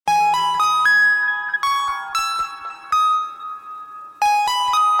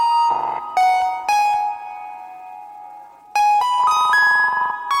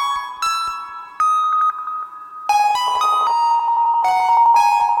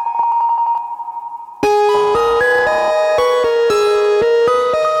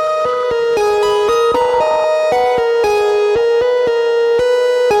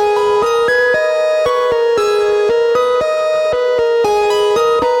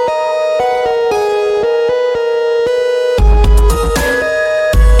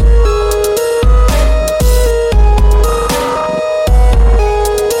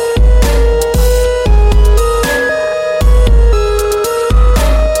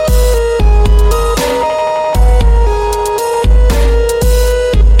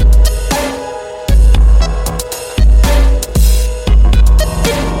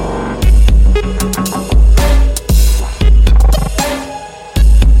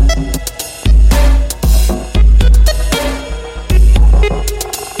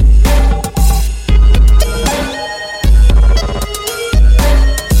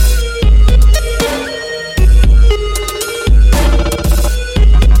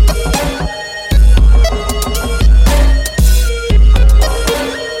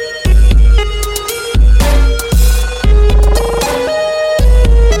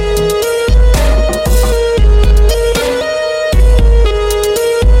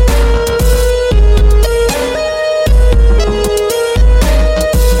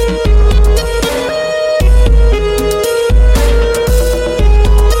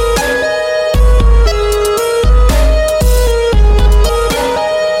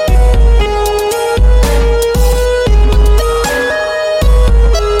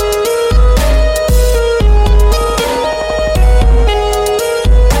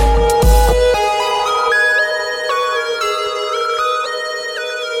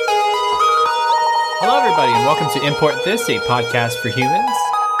Hello, everybody, and welcome to Import This, a podcast for humans.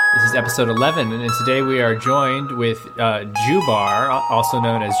 This is episode 11, and today we are joined with Jubar, also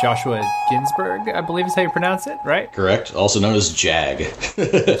known as Joshua Ginsberg, I believe is how you pronounce it, right? Correct. Also known as Jag.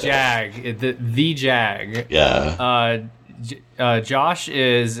 Jag, the Jag. Yeah. Josh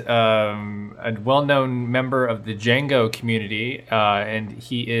is a well-known member of the Django community, and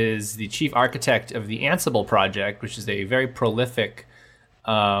he is the chief architect of the Ansible project, which is a very prolific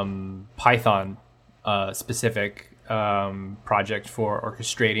Python specific project for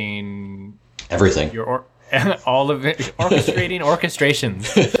orchestrating Everything. your all of it, orchestrating orchestrations.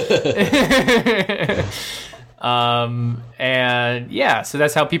 And yeah, so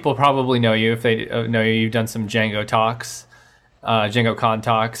that's how people probably know you. If they know you, you've done some Django talks, Django Con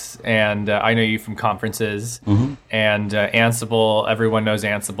talks, and I know you from conferences. Mm-hmm. And Ansible, everyone knows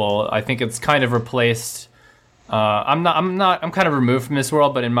Ansible. I think it's kind of replaced. I'm kind of removed from this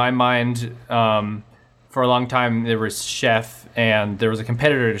world, but in my mind, for a long time there was Chef, and there was a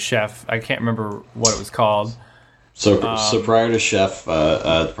competitor to Chef. I can't remember what it was called. So prior to Chef,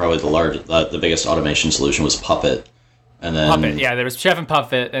 probably the biggest automation solution was Puppet, and then Puppet. Yeah, there was Chef and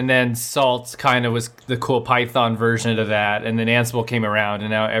Puppet, and then Salt kind of was the cool Python version of that, and then Ansible came around, and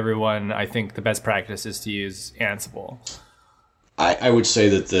now everyone, I think the best practice is to use Ansible. I would say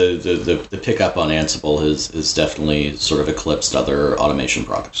that the pickup on Ansible is definitely sort of eclipsed other automation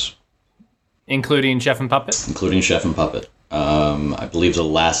products. Including Chef and Puppet? Including Chef and Puppet. I believe the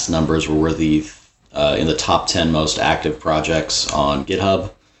last numbers were in the top 10 most active projects on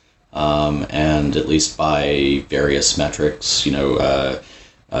GitHub, and at least by various metrics,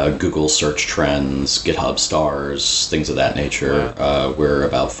 Google search trends, GitHub stars, things of that nature. Wow. We're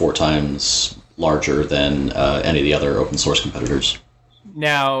about 4 times larger than any of the other open source competitors.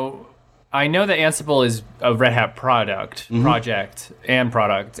 Now, I know that Ansible is a Red Hat project. Is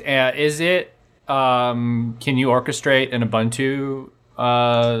it? Can you orchestrate an Ubuntu?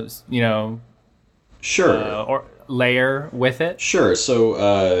 Sure. Or layer with it? Sure.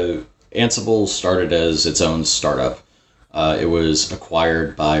 So Ansible started as its own startup. It was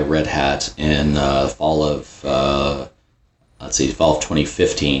acquired by Red Hat in fall of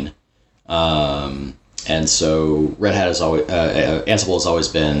 2015. And so Red Hat Ansible has always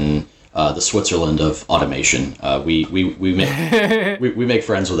been the Switzerland of automation. We make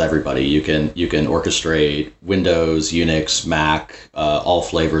friends with everybody. You can orchestrate Windows, Unix, Mac, all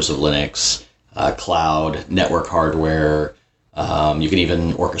flavors of Linux, cloud, network hardware. You can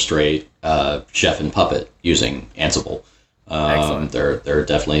even orchestrate Chef and Puppet using Ansible. There are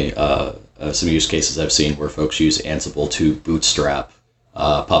definitely some use cases I've seen where folks use Ansible to bootstrap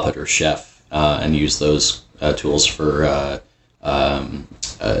Puppet or Chef and use those tools for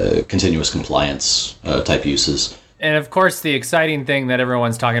continuous compliance type uses. And of course, the exciting thing that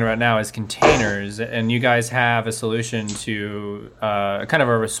everyone's talking about now is containers. And you guys have a solution to kind of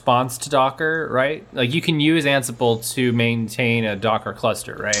a response to Docker, right? Like you can use Ansible to maintain a Docker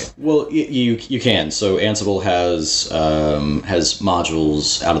cluster, right? Well, you can. So Ansible has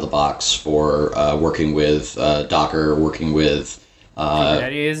modules out of the box for working with Docker, working with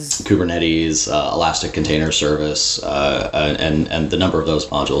Kubernetes, Elastic Container Service, and the number of those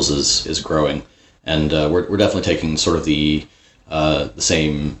modules is growing. And we're definitely taking sort of the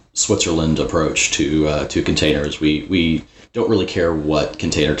same Switzerland approach to containers. We don't really care what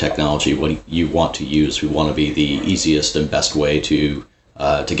container technology what you want to use. We want to be the easiest and best way to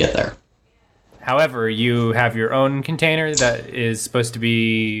get there. However, you have your own container that is supposed to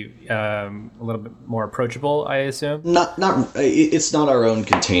be a little bit more approachable, I assume. It's not our own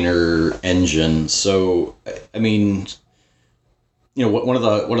container engine. So, I mean, one of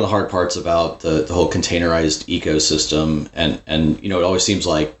the hard parts about the whole containerized ecosystem, and it always seems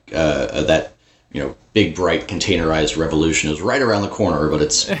like that big bright containerized revolution is right around the corner, but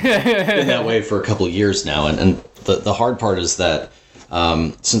it's been that way for a couple of years now. And the hard part is that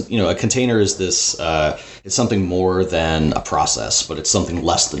a container is this it's something more than a process, but it's something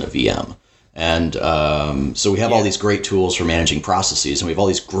less than a VM. And so we have all these great tools for managing processes, and we have all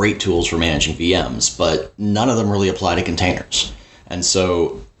these great tools for managing VMs, but none of them really apply to containers. And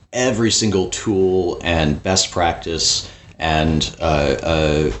so every single tool and best practice and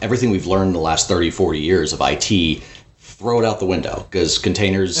everything we've learned in the last 30, 40 years of IT, throw it out the window, because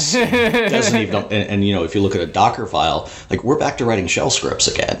containers doesn't even... And if you look at a Docker file, like, we're back to writing shell scripts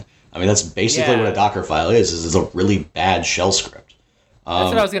again. I mean, that's basically what a Docker file is a really bad shell script.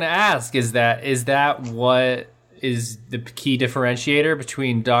 That's what I was going to ask. Is that what is the key differentiator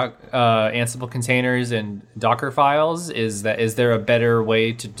between Ansible containers and Docker files? Is there a better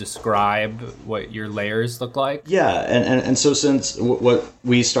way to describe what your layers look like? Yeah, and so since what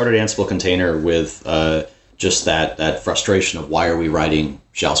we started Ansible Container with just that frustration of why are we writing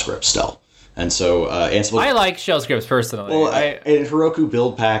shell scripts still? And so Ansible... I like shell scripts personally. Well, and Heroku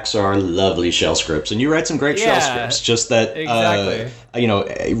build packs are lovely shell scripts, and you write some great shell scripts. Just that, exactly.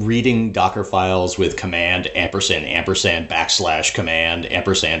 Reading Docker files with command ampersand ampersand backslash command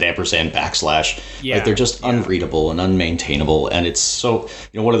ampersand ampersand backslash, like they're just unreadable and unmaintainable. And it's so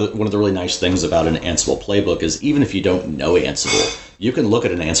one of the really nice things about an Ansible playbook is even if you don't know Ansible, you can look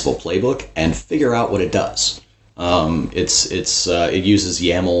at an Ansible playbook and figure out what it does. It uses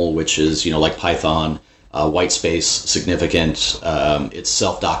YAML, which is like Python, white space significant. It's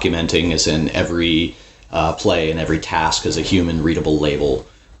self-documenting, as in every play and every task has a human readable label.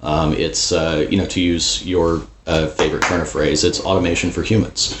 It's to use your favorite turn of phrase, it's automation for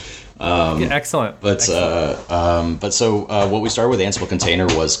humans. Excellent. But what we started with Ansible Container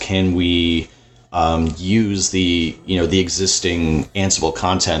was, can we use the existing Ansible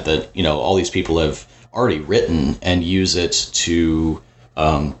content that all these people have already written and use it to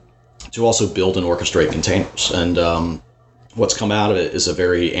also build and orchestrate containers. And what's come out of it is a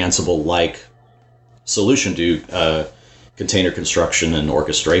very Ansible-like solution to container construction and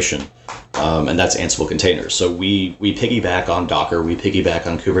orchestration, and that's Ansible containers. So we piggyback on Docker, we piggyback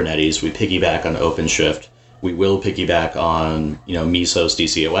on Kubernetes, we piggyback on OpenShift, we will piggyback on Mesos,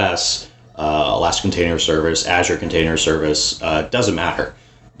 DCOS, Elastic Container Service, Azure Container Service, doesn't matter.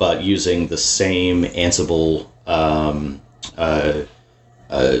 But using the same Ansible, Ansible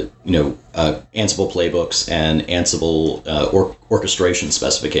playbooks and Ansible orchestration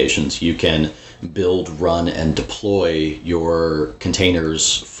specifications, you can build, run, and deploy your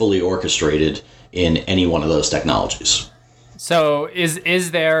containers fully orchestrated in any one of those technologies. So, is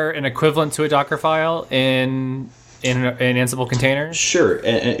there an equivalent to a Docker file in Ansible containers? Sure,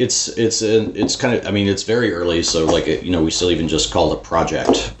 and it's kind of, it's very early, so we still even just call it a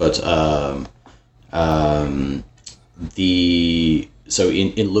project, but in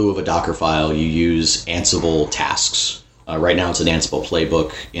lieu of a Docker file, you use Ansible tasks. Right now it's an Ansible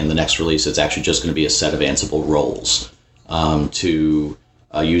playbook. In the next release, it's actually just going to be a set of Ansible roles to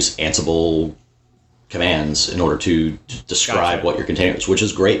use Ansible commands in order to describe what your container is, which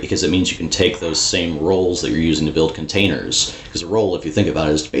is great because it means you can take those same roles that you're using to build containers, because a role, if you think about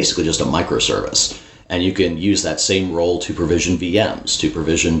it, is basically just a microservice, and you can use that same role to provision VMs, to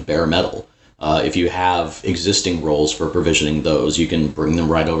provision bare metal. If you have existing roles for provisioning those, you can bring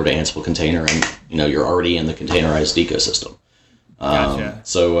them right over to Ansible Container, and you're already in the containerized ecosystem. Gotcha.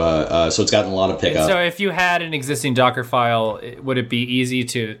 So it's gotten a lot of pickup. So if you had an existing Docker file, would it be easy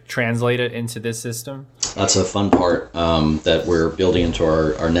to translate it into this system? That's a fun part that we're building into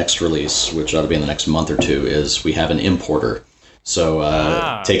our next release, which ought to be in the next month or two, is we have an importer.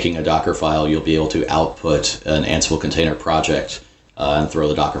 So taking a Docker file, you'll be able to output an Ansible container project and throw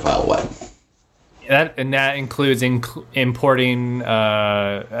the Docker file away. That includes importing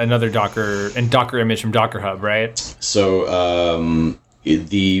another Docker image from Docker Hub, right? So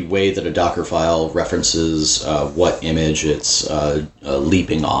the way that a Docker file references what image it's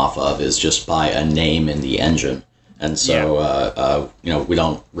leaping off of is just by a name in the engine, and so we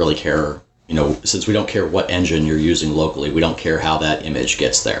don't really care. Since we don't care what engine you're using locally, we don't care how that image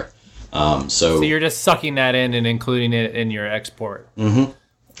gets there. So you're just sucking that in and including it in your export. Mm-hmm.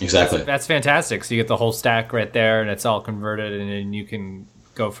 Exactly. That's fantastic. So you get the whole stack right there, and it's all converted, and then you can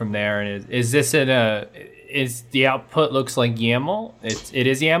go from there. And is this is the output looks like YAML? It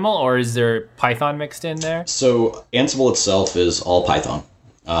is YAML, or is there Python mixed in there? So Ansible itself is all Python,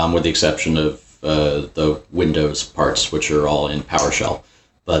 with the exception of the Windows parts, which are all in PowerShell.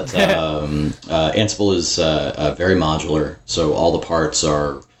 But Ansible is very modular, so all the parts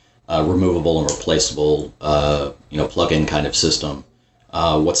are removable and replaceable. Plug-in kind of system.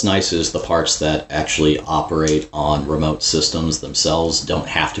 What's nice is the parts that actually operate on remote systems themselves don't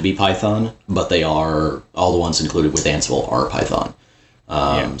have to be Python, but they are, all the ones included with Ansible are Python.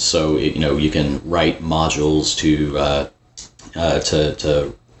 So you can write modules to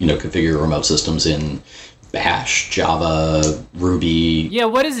configure remote systems in Bash, Java, Ruby. Yeah,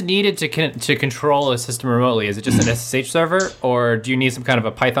 what is needed to control a system remotely? Is it just an SSH server, or do you need some kind of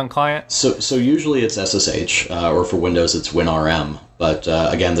a Python client? So usually it's SSH, or for Windows it's WinRM. But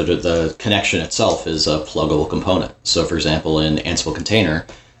again, the connection itself is a pluggable component. So for example, in Ansible Container,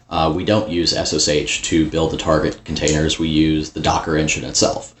 we don't use SSH to build the target containers. We use the Docker engine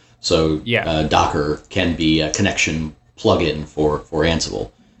itself. So Docker can be a connection plugin for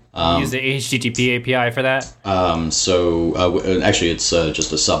Ansible. Use the HTTP API for that? Actually, it's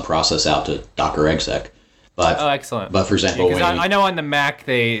just a sub process out to Docker exec. But, excellent. But for example, because I know on the Mac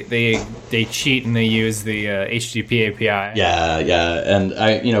they cheat and they use the HTTP API. Yeah,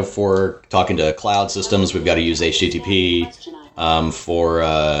 and for talking to cloud systems, we've got to use HTTP. For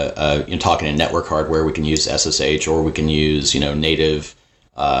talking to network hardware, we can use SSH, or we can use native.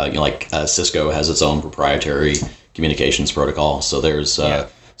 Cisco has its own proprietary communications protocol. So there's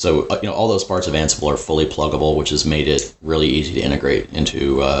all those parts of Ansible are fully pluggable, which has made it really easy to integrate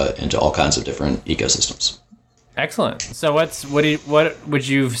into all kinds of different ecosystems. Excellent. So what would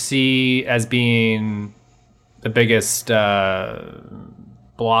you see as being the biggest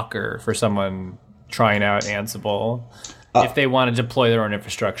blocker for someone trying out Ansible if they want to deploy their own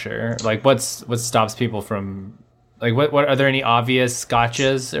infrastructure? Like what stops people from, like, what are there any obvious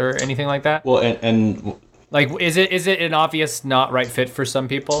gotchas or anything like that? Well, and like, is it an obvious not right fit for some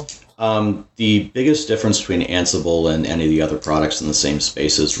people? The biggest difference between Ansible and any of the other products in the same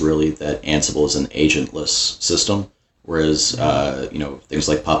space is really that Ansible is an agentless system, whereas things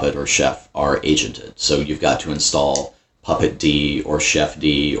like Puppet or Chef are agented. So you've got to install Puppet D or Chef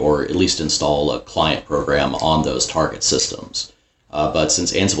D, or at least install a client program on those target systems. But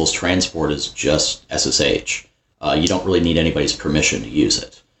since Ansible's transport is just SSH, you don't really need anybody's permission to use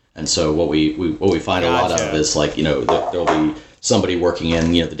it. And so what we find a lot of is there'll be somebody working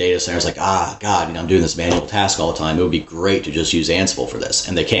in the data center is like, God, I'm doing this manual task all the time. It would be great to just use Ansible for this,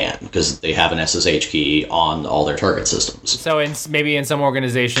 and they can because they have an SSH key on all their target systems. So maybe in some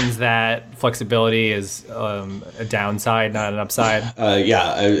organizations that flexibility is a downside, not an upside.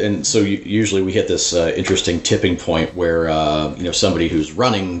 And so usually we hit this interesting tipping point where somebody who's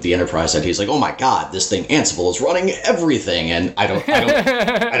running the enterprise IT is like, oh my God, this thing Ansible is running everything, and I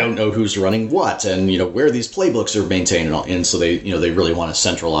don't know who's running what, and where these playbooks are maintained, and so they really want to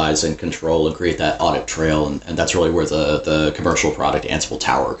centralize and control and create that audit trail, and that's really where the commercial product Ansible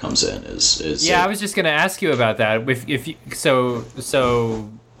Tower comes in. I was just going to ask you about that. So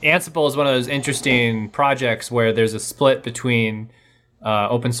Ansible is one of those interesting projects where there's a split between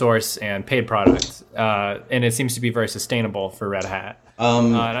open source and paid products, and it seems to be very sustainable for Red Hat.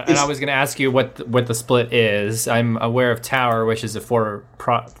 And I was going to ask you what the split is. I'm aware of Tower, which is a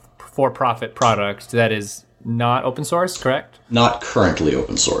for-profit product that is not open source, correct? Not currently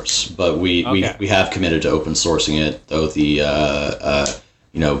open source, but we have committed to open sourcing it. Though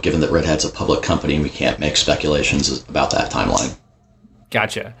given that Red Hat's a public company, we can't make speculations about that timeline.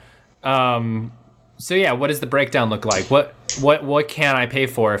 Gotcha. So what does the breakdown look like? What can I pay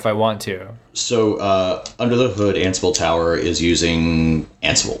for if I want to? So under the hood, Ansible Tower is using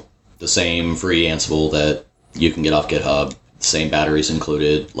Ansible, the same free Ansible that you can get off GitHub. The same batteries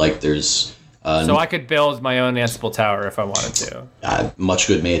included. There's so I could build my own Ansible Tower if I wanted to. Much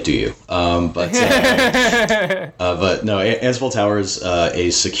good may it do you. But no, Ansible Tower is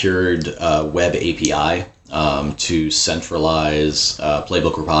a secured web API to centralize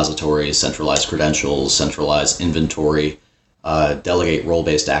playbook repositories, centralize credentials, centralize inventory, delegate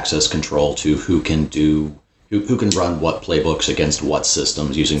role-based access control to who can run what playbooks against what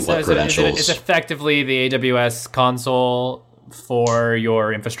systems using what credentials. It's effectively the AWS console for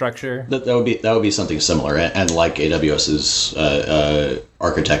your infrastructure. That would be something similar, and like AWS's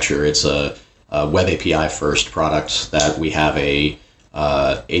architecture, it's a web API first product that we have a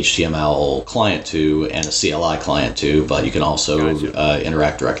HTML client to and a CLI client to, but you can also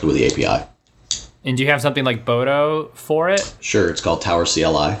interact directly with the API. And do you have something like Bodo for it? Sure, it's called Tower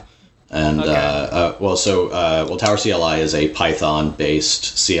CLI. And Tower CLI is a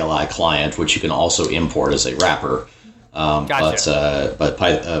Python-based CLI client, which you can also import as a wrapper. Gotcha. But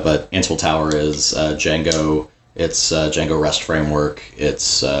Ansible Tower is Django. It's Django REST framework.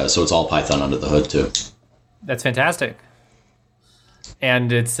 So it's all Python under the hood too. That's fantastic.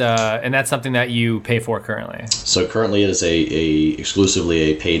 And it's and that's something that you pay for currently. So currently it is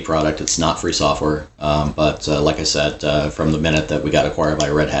exclusively a paid product. It's not free software. But like I said, from the minute that we got acquired by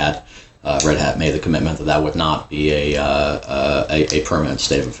Red Hat made the commitment that would not be a permanent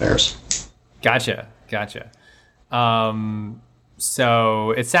state of affairs. Gotcha.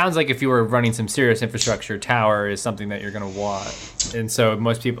 So it sounds like if you were running some serious infrastructure, Tower is something that you're going to want. And so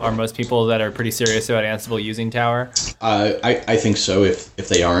most people that are pretty serious about Ansible using Tower? I think so. If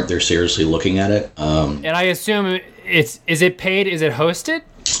they aren't, they're seriously looking at it. And I assume is it paid? Is it hosted?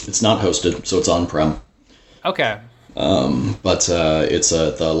 It's not hosted, so it's on-prem. Okay. But it's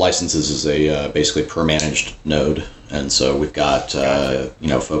the licenses is a basically per managed node, and so we've got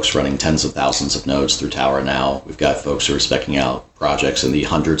folks running tens of thousands of nodes through Tower now. We've got folks who are speccing out projects in the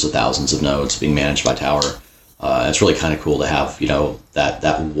hundreds of thousands of nodes being managed by Tower. It's really kind of cool to have,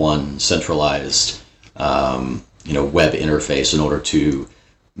 that one centralized, web interface in order to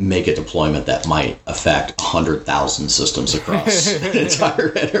make a deployment that might affect 100,000 systems across an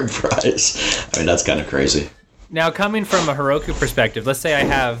entire enterprise. I mean, that's kind of crazy. Now, coming from a Heroku perspective, let's say I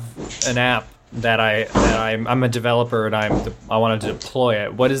have an app that I'm a developer and I wanted to deploy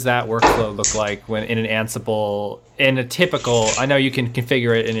it. What does that workflow look like when in an Ansible, in a typical, I know you can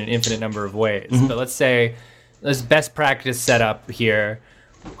configure it in an infinite number of ways, but let's say there's best practice setup here.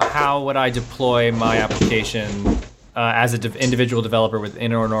 How would I deploy my application as an individual developer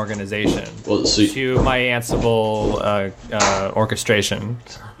within an organization to my Ansible orchestration?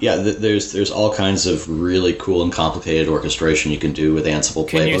 Yeah, there's all kinds of really cool and complicated orchestration you can do with Ansible playbooks.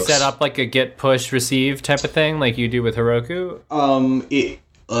 Can you set up like a get push receive type of thing like you do with Heroku?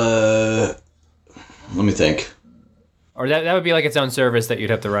 Let me think. Or that would be like its own service that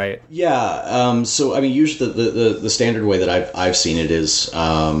you'd have to write. Yeah. So I mean, usually the standard way that I've seen it is,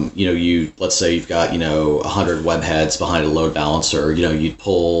 let's say you've got 100 webheads behind a load balancer. You'd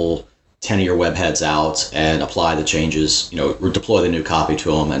pull 10 of your webheads out and apply the changes. Deploy the new copy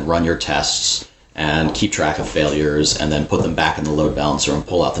to them and run your tests and keep track of failures and then put them back in the load balancer and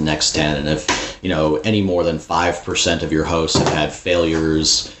pull out the next 10. And if any more than 5% of your hosts have had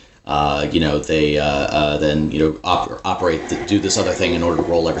failures, they then do this other thing in order to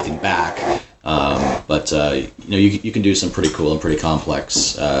roll everything back. But you can do some pretty cool and pretty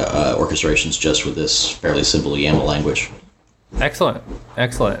complex orchestrations just with this fairly simple YAML language. Excellent.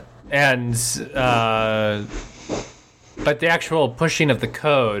 And but the actual pushing of the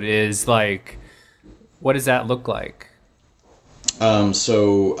code is like, what does that look like?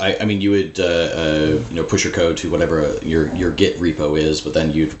 So you would push your code to whatever your Git repo is, but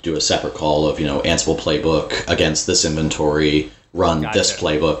then you'd do a separate call of Ansible playbook against this inventory, run this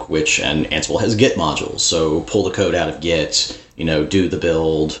playbook, and Ansible has Git modules, so pull the code out of Git, do the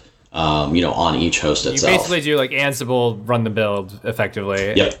build, on each host itself. You basically do like Ansible run the build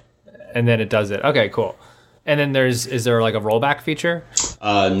effectively. Yep. And then it does it. Okay, cool. And then is there like a rollback feature?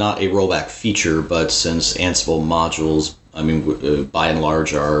 Not a rollback feature, but since Ansible modules, by and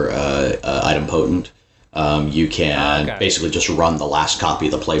large, are idempotent, you can basically just run the last copy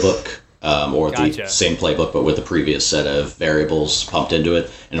of the playbook, or the same playbook, but with the previous set of variables pumped into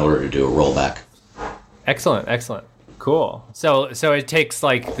it in order to do a rollback. Excellent. Cool. So it takes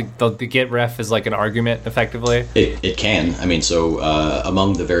like the Git ref is like an argument effectively? It can.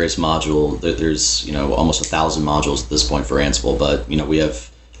 Among the various modules, there's almost 1,000 modules at this point for Ansible, but we have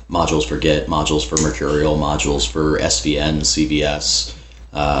modules for Git, modules for Mercurial, modules for SVN, CVS.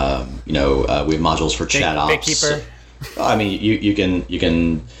 We have modules for ChatOps. You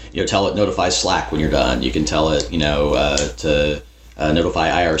can tell it notify Slack when you're done. You can tell it to notify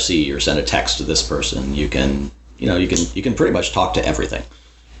IRC or send a text to this person. You can pretty much talk to everything.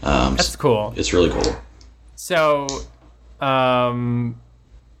 That's cool. It's really cool. So,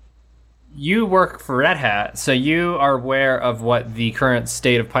 you work for Red Hat, so you are aware of what the current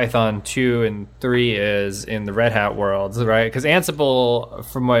state of Python 2 and 3 is in the Red Hat world, right? Because Ansible,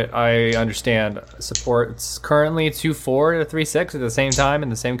 from what I understand, supports currently 2.4 to 3.6 at the same time in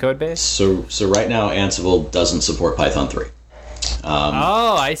the same code base? So right now, Ansible doesn't support Python 3.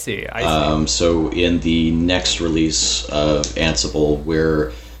 I see. So in the next release of Ansible,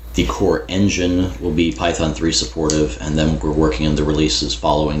 where the core engine will be Python 3 supportive, and then we're working on the releases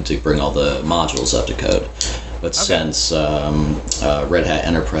following to bring all the modules up to code. But since Red Hat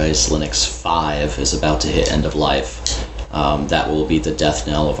Enterprise Linux 5 is about to hit end of life, that will be the death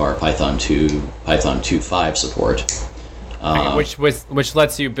knell of our Python 2.5 support. Which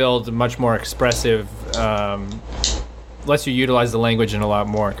lets you build much more expressive, lets you utilize the language in a lot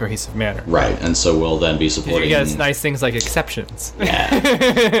more cohesive manner. Right, and so we'll then be supporting... You get nice things like exceptions.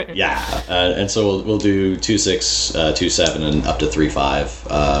 Yeah. And so we'll do 2.6, 2.7, and up to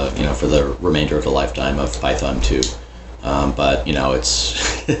 3.5, for the remainder of the lifetime of Python 2. But,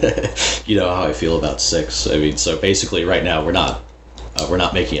 it's... you know how I feel about 6. So basically right now we're not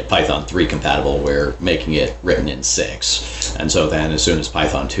making it Python 3 compatible, we're making it written in 6. And so then as soon as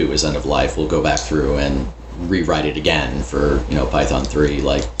Python 2 is end of life, we'll go back through and rewrite it again for Python 3.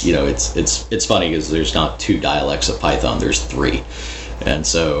 It's funny because there's not 2 dialects of Python, there's 3. And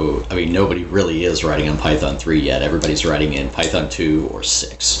so nobody really is writing in Python 3 yet. Everybody's writing in Python 2 or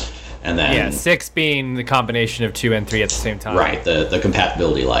 6. And then 6 being the combination of 2 and 3 at the same time. Right, the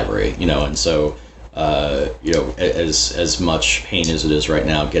compatibility library, and so as much pain as it is right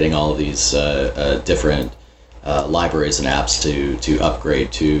now getting all of these different libraries and apps to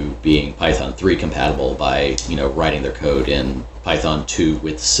upgrade to being Python 3 compatible by writing their code in Python 2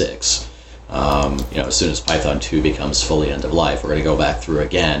 with 6. As soon as Python 2 becomes fully end of life, we're going to go back through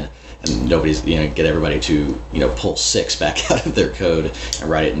again, and nobody's get everybody to pull 6 back out of their code and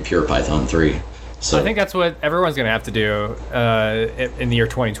write it in pure Python 3. So I think that's what everyone's going to have to do in the year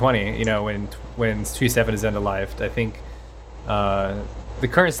 2020. When 2.7 is end of life. I think the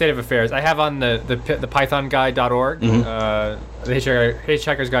current state of affairs. I have on the pythonguide.org, the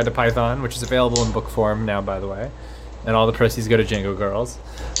Hitchhiker's Guide to Python, which is available in book form now, by the way, and all the proceeds go to Django Girls.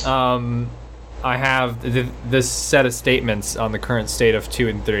 I have this set of statements on the current state of 2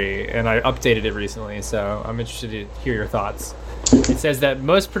 and 3, and I updated it recently, so I'm interested to hear your thoughts. It says that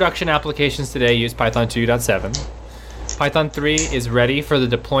most production applications today use Python 2.7. Python 3 is ready for the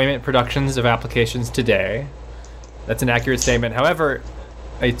deployment productions of applications today. That's an accurate statement. However,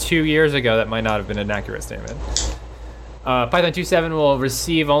 2 years ago, that might not have been an accurate statement. Python 2.7 will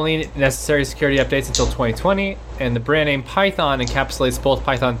receive only necessary security updates until 2020, and the brand name Python encapsulates both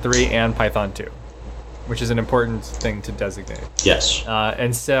Python 3 and Python 2, which is an important thing to designate. Yes.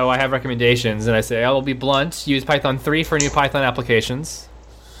 And so I have recommendations, and I say, I will be blunt, use Python 3 for new Python applications.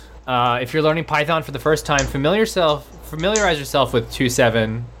 If you're learning Python for the first time, familiarize yourself with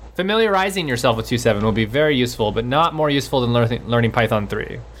 2.7. Familiarizing yourself with 2.7 will be very useful, but not more useful than learning Python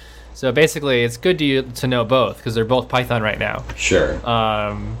 3. So basically, it's good to know both, because they're both Python right now. Sure.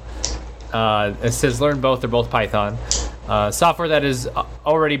 It says learn both, they're both Python. Software that is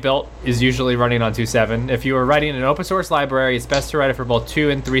already built is usually running on 2.7. If you are writing an open source library, it's best to write it for both 2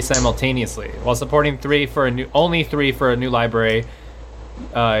 and 3 simultaneously. While supporting only 3 for a new library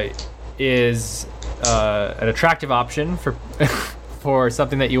is an attractive option for for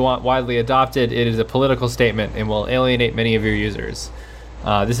something that you want widely adopted. It is a political statement and will alienate many of your users.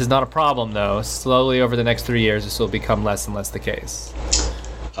 This is not a problem, though. Slowly over the next 3 years, this will become less and less the case.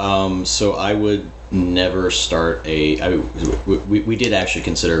 So I would never start we did actually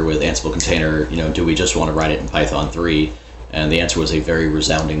consider with Ansible Container, do we just want to write it in Python 3? And the answer was a very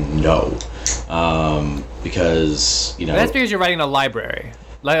resounding no. Because, That's because you're writing a library.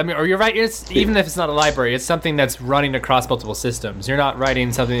 Or you're right. Even if it's not a library, it's something that's running across multiple systems. You're not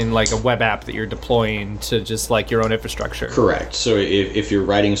writing something like a web app that you're deploying to just like your own infrastructure. Correct. So if you're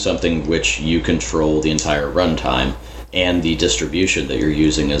writing something which you control the entire runtime, and the distribution that you're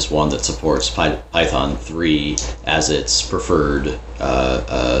using is one that supports Python 3 as its preferred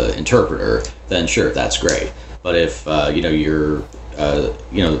interpreter, then sure, that's great. But if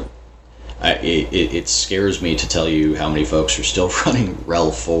it scares me to tell you how many folks are still running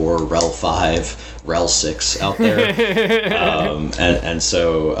RHEL 4, RHEL 5, RHEL 6 out there. and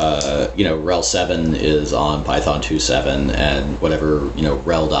so RHEL 7 is on Python 2.7, and whatever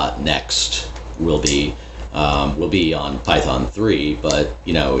RHEL.next will be on Python 3. But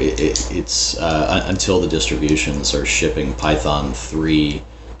it's until the distributions are shipping Python 3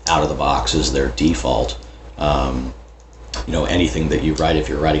 out of the box as their default. Anything that you write, if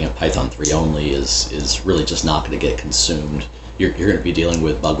you're writing it Python 3 only, is really just not going to get consumed. You're going to be dealing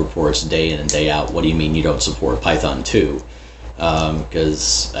with bug reports day in and day out. What do you mean you don't support Python 2?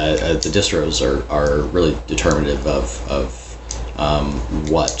 Because the distros are really determinative of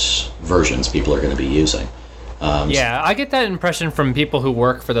what versions people are going to be using. Yeah, I get that impression from people who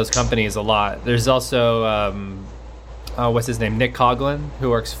work for those companies a lot. There's also, what's his name, Nick Coughlin, who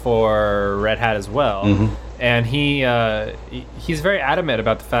works for Red Hat as well. Mm-hmm. And he's very adamant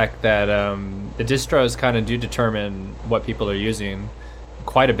about the fact that the distros kind of do determine what people are using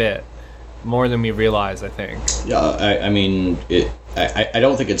quite a bit, more than we realize, I think. Yeah, I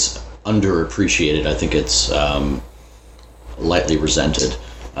don't think it's underappreciated. I think it's lightly resented,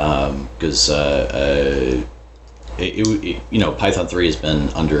 because Python 3 has been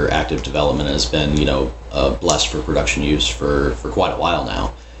under active development and has been blessed for production use for quite a while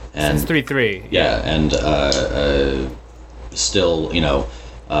now. And since 3.3. Yeah, and still,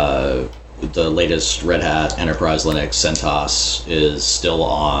 the latest Red Hat Enterprise Linux CentOS is still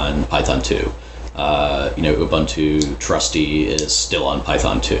on Python 2. Ubuntu Trusty is still on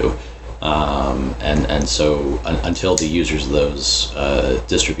Python 2. And so until the users of those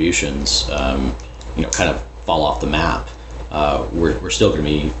distributions, kind of fall off the map, we're still going to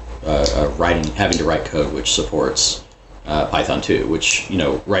be having to write code which supports Python 2, which,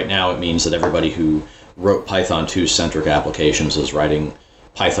 right now it means that everybody who wrote Python 2-centric applications is writing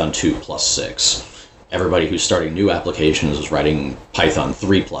Python 2 plus 6. Everybody who's starting new applications is writing Python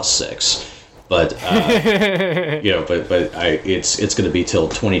 3 plus 6. But, it's going to be till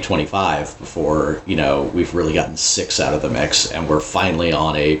 2025 before, we've really gotten 6 out of the mix, and we're finally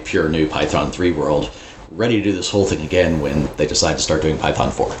on a pure new Python 3 world ready to do this whole thing again when they decide to start doing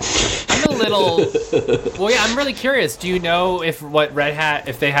Python 4. I'm a little. Well, yeah, I'm really curious. Do you know if Red Hat,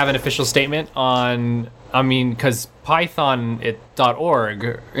 if they have an official statement on? I mean, because Python.org,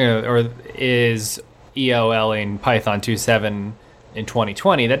 or is EOLing Python 2.7 in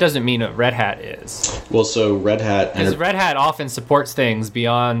 2020. That doesn't mean what Red Hat is. Well, so Red Hat... Because Red Hat often supports things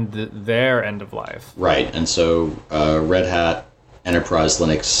beyond their end of life. Right, and so Red Hat Enterprise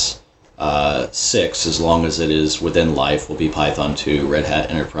Linux 6, as long as it is within life, will be Python 2. Red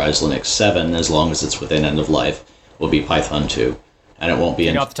Hat Enterprise Linux 7, as long as it's within end of life, will be Python 2. And it won't be...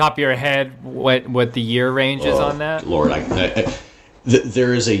 Off the top of your head, what the year range is on that? Lord,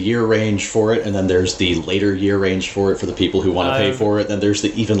 there is a year range for it, and then there's the later year range for it for the people who want to pay for it. Then there's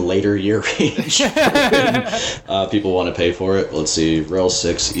the even later year range when people want to pay for it. Let's see, RHEL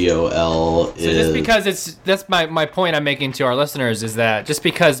 6 EOL is... So just because that's my point I'm making to our listeners is that just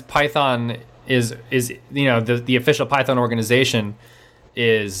because Python is the official Python organization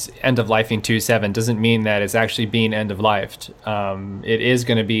is end of lifing 2.7 doesn't mean that it's actually being end of lifed. It is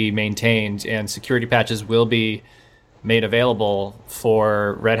going to be maintained, and security patches will be made available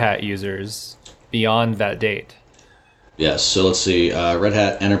for Red Hat users beyond that date. Yes, so let's see. Red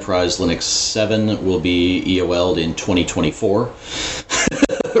Hat Enterprise Linux 7 will be EOL'd in 2024.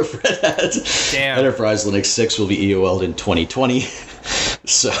 Red Hat Enterprise Linux 6 will be EOL'd in 2020.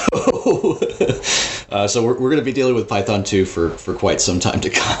 So we're going to be dealing with Python 2 for quite some time to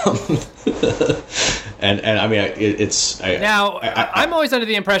come. and I mean, I'm always under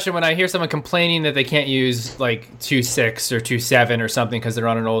the impression when I hear someone complaining that they can't use like 2.6 or 2.7 or something because they're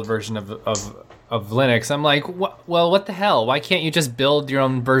on an old version of Linux. I'm like, well, what the hell? Why can't you just build your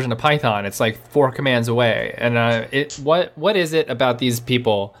own version of Python? It's like 4 commands away. And what is it about these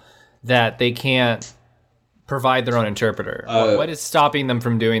people that they can't provide their own interpreter? What is stopping them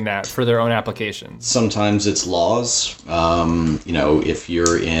from doing that for their own applications? Sometimes it's laws. If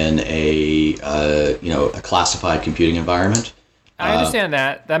you're in a classified computing environment. I understand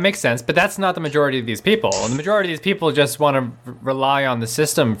that. That makes sense. But that's not the majority of these people. And the majority of these people just want to rely on the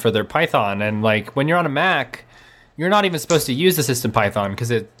system for their Python. And like when you're on a Mac, you're not even supposed to use the system Python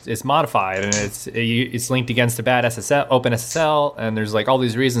because it's modified and it's linked against a bad SSL, OpenSSL, and there's like all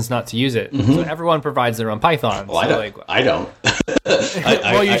these reasons not to use it. Mm-hmm. So everyone provides their own Python. Well, so I don't.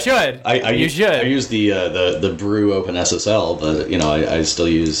 Well, you should. You should. I use the Brew OpenSSL, but I still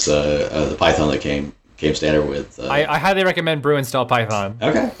use the Python that came standard with. I highly recommend Brew install Python.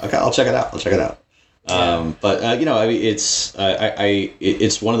 Okay, I'll check it out. Yeah. But I mean, it's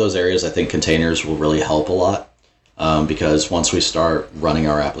one of those areas I think containers will really help a lot. Because once we start running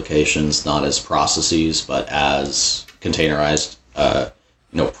our applications not as processes but as containerized,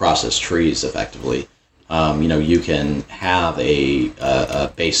 process trees effectively, you can have a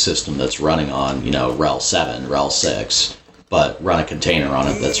base system that's running on RHEL 7, RHEL 6, but run a container on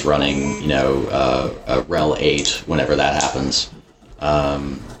it that's running RHEL 8 whenever that happens.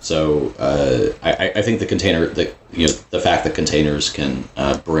 So I think the fact that containers can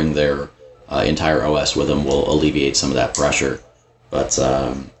bring their entire OS with them will alleviate some of that pressure. But,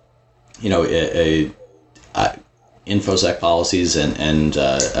 InfoSec policies and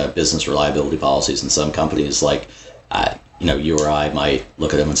business reliability policies in some companies, like, you or I might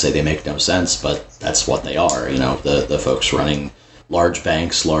look at them and say they make no sense, but that's what they are. The folks running large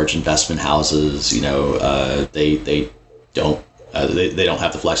banks, large investment houses, they don't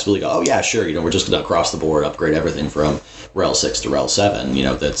have the flexibility to go, oh yeah, sure, we're just going to across the board upgrade everything from RHEL 6 to RHEL 7.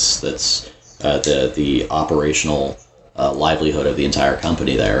 That's the operational livelihood of the entire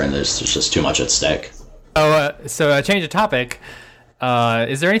company there, and there's just too much at stake. So change of topic.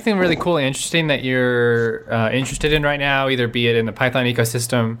 Is there anything really cool and interesting that you're interested in right now, either be it in the Python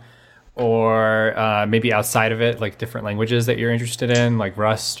ecosystem or maybe outside of it, like different languages that you're interested in, like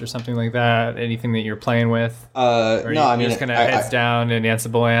Rust or something like that? Anything that you're playing with? Or no, I mean, just kind of heads down in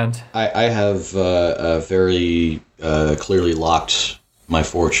Ansible land. I have very clearly locked my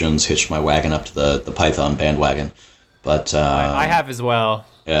fortunes, hitched my wagon up to the Python bandwagon, but I have as well.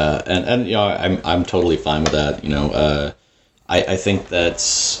 Yeah, and I'm totally fine with that. I think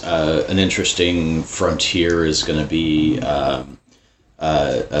that's an interesting frontier is going to be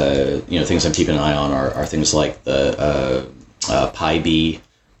things I'm keeping an eye on are things like the PyB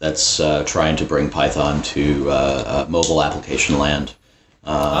that's trying to bring Python to mobile application land.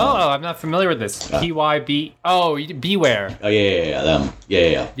 I'm not familiar with this. PYB. Oh, Beware. Oh yeah, them.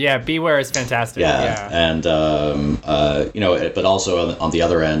 Yeah. Yeah, Beware is fantastic. Yeah. And but also on the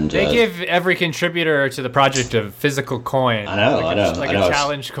other end, they give every contributor to the project a physical coin. I know. A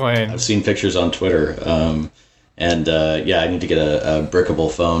challenge coin. I've seen pictures on Twitter. I need to get a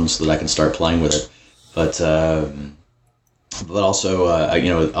brickable phone so that I can start playing with it. But also,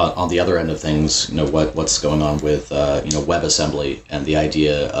 on the other end of things, what's going on with WebAssembly and the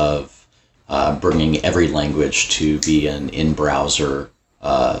idea of bringing every language to be an in-browser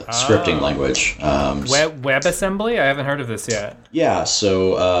scripting language. WebAssembly? I haven't heard of this yet. Yeah,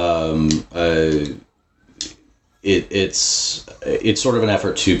 so it's sort of an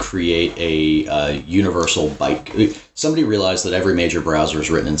effort to create a universal byte. Somebody realized that every major browser is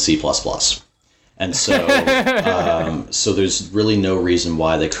written in C++. And so, so there's really no reason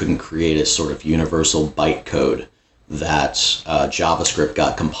why they couldn't create a sort of universal bytecode that JavaScript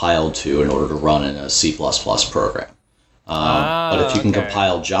got compiled to in order to run in a C++ program. But if you can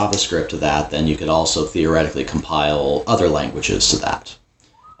compile JavaScript to that, then you could also theoretically compile other languages to that.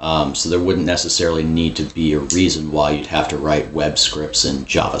 So there wouldn't necessarily need to be a reason why you'd have to write web scripts in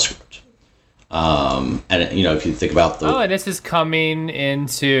JavaScript. And if you think about and this is coming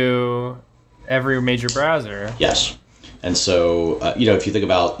into every major browser. Yes. And so, if you think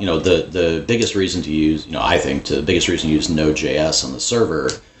about, the biggest reason to use, I think the biggest reason to use Node.js on the server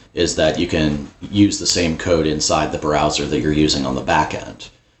is that you can use the same code inside the browser that you're using on the back end.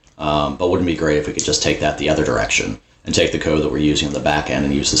 But wouldn't it be great if we could just take that the other direction and take the code that we're using on the back end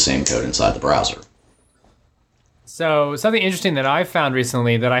and use the same code inside the browser? So something interesting that I found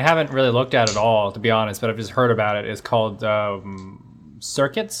recently that I haven't really looked at all, to be honest, but I've just heard about it, is called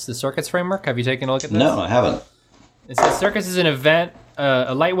Circuits, the Circuits framework. Have you taken a look at this? No, I haven't. It says Circuits is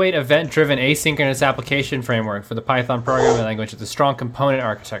a lightweight event-driven asynchronous application framework for the Python programming language with a strong component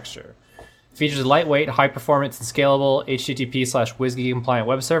architecture. It features a lightweight, high-performance, and scalable HTTP/WSGI compliant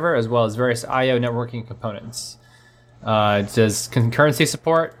web server, as well as various I/O networking components. It does concurrency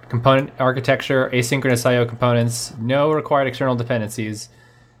support, component architecture, asynchronous I/O components, no required external dependencies.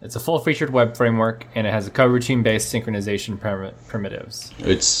 It's a full-featured web framework, and it has a coroutine-based synchronization primitives.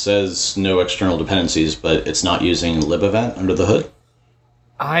 It says no external dependencies, but it's not using libevent under the hood?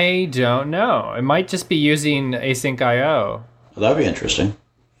 I don't know. It might just be using async I/O. Well, that would be interesting.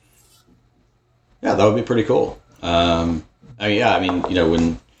 Yeah, that would be pretty cool. When I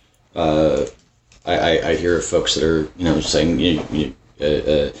hear of folks that are, saying,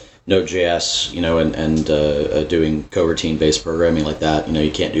 Node.js, and doing coroutine-based programming like that,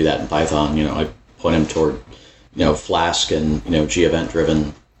 you can't do that in Python. I point them toward, Flask and,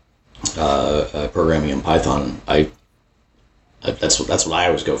 G-event-driven programming in Python. That's what I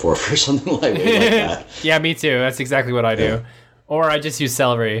always go for something like that. Yeah, me too. That's exactly what I do. Yeah. Or I just use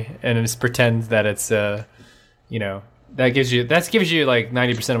Celery and just pretend that it's, that gives you like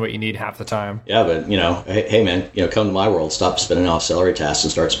 90% of what you need half the time. Yeah, but hey man, come to my world. Stop spinning off Celery tasks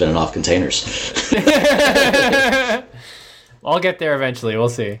and start spinning off containers. I'll get there eventually. We'll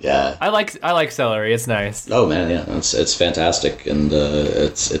see. Yeah, I like Celery. It's nice. Oh man, yeah, it's fantastic, and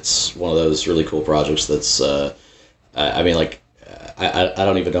it's one of those really cool projects that's. I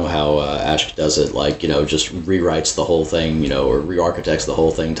don't even know how Ash does it. Just rewrites the whole thing, or re-architects the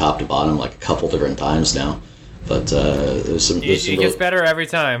whole thing top to bottom like a couple different times now. But there's some it gets better every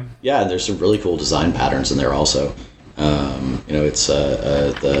time. Yeah, and there's some really cool design patterns in there also. It's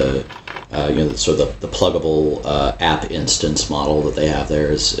the pluggable app instance model that they have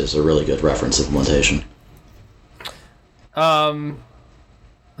there is a really good reference implementation.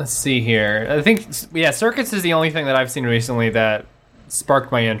 Let's see here. I think Circuits is the only thing that I've seen recently that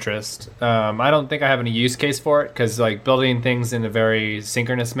sparked my interest. I don't think I have any use case for it because building things in a very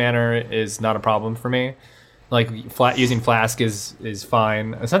synchronous manner is not a problem for me. Using Flask is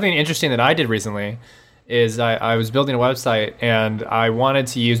fine. Something interesting that I did recently is I was building a website and I wanted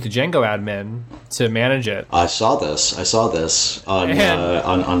to use the Django admin to manage it. I saw this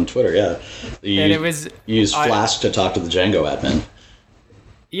on Twitter. Yeah, you used Flask to talk to the Django admin.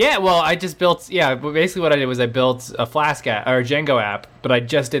 Yeah, well, I just built. Yeah, basically what I did was I built a Flask app or a Django app, but I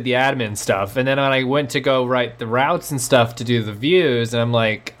just did the admin stuff. And then when I went to go write the routes and stuff to do the views, and I'm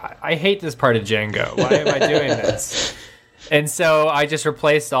like, I hate this part of Django. Why am I doing this? And so I just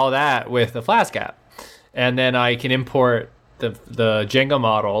replaced all that with the Flask app, and then I can import the Django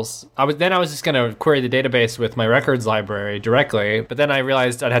models. I was just going to query the database with my records library directly, but then I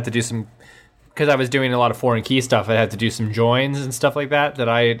realized I'd have to do some. Because I was doing a lot of foreign key stuff, I had to do some joins and stuff like that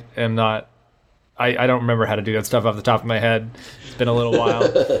I am not... I don't remember how to do that stuff off the top of my head. It's been a little while.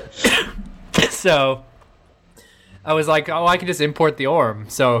 So I was like, I can just import the ORM.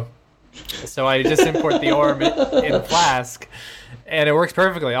 So I just import the ORM in Flask, and it works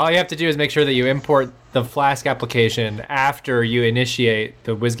perfectly. All you have to do is make sure that you import the Flask application after you initiate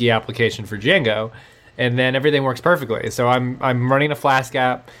the WSGI application for Django, and then everything works perfectly. So I'm running a Flask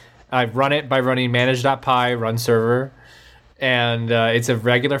app. I've run it by running manage.py run server, and it's a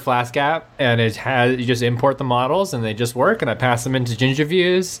regular Flask app, and you just import the models, and they just work, and I pass them into Ginger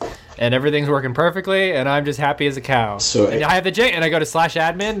Views, and everything's working perfectly, and I'm just happy as a cow. So and I have and I go to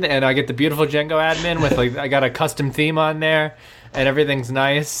 /admin, and I get the beautiful Django admin with I got a custom theme on there, and everything's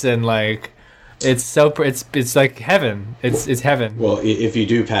nice, and it's like heaven. It's heaven. Well, if you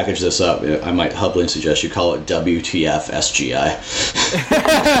do package this up, I might humbly suggest you call it WTF SGI.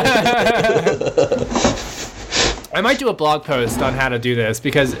 I might do a blog post on how to do this,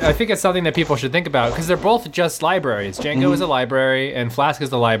 because I think it's something that people should think about, because they're both just libraries. Django is a library, and Flask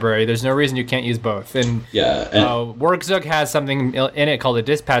is a library. There's no reason you can't use both. And Workzug has something in it called a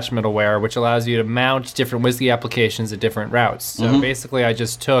dispatch middleware, which allows you to mount different WSGI applications at different routes. So basically, I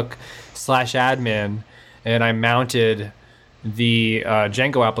just took /admin and I mounted the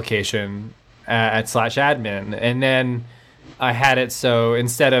Django application at /admin, and then I had it so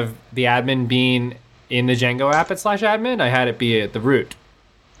instead of the admin being in the Django app at /admin, I had it be at the root.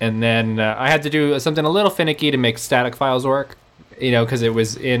 And then I had to do something a little finicky to make static files work, because it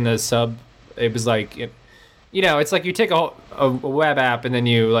was in a sub. It was it's like you take a web app and then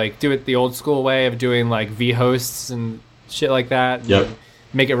you do it the old school way of doing vhosts and shit like that. Yep.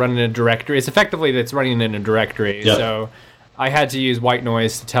 Make it run in a directory. It's effectively it's running in a directory. Yep. So I had to use white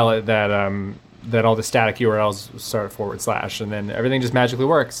noise to tell it that all the static URLs start /, and then everything just magically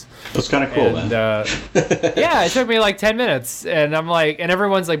works. That's kind of cool, man. Yeah, it took me 10 minutes, and I'm and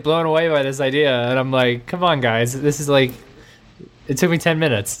everyone's blown away by this idea, and I'm like, come on, guys, this is it took me 10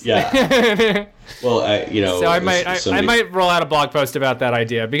 minutes. Yeah. Well, so I might roll out a blog post about that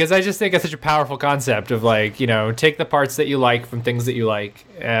idea, because I just think it's such a powerful concept of take the parts that you like from things that you like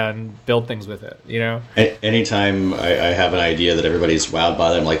and build things with it. Anytime I have an idea that everybody's wowed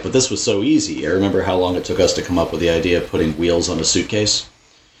by, I'm like, but this was so easy. I remember how long it took us to come up with the idea of putting wheels on a suitcase.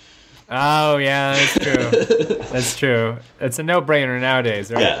 Oh yeah, that's true. That's true. It's a no-brainer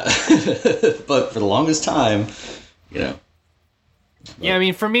nowadays, right? Yeah. But for the longest time, Yeah, I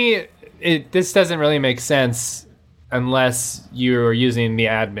mean, for me, this doesn't really make sense unless you're using the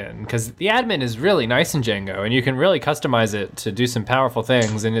admin, because the admin is really nice in Django, and you can really customize it to do some powerful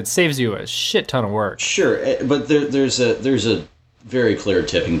things, and it saves you a shit ton of work. Sure, but there's a very clear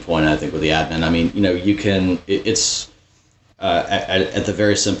tipping point, I think, with the admin. I mean, you can it's at the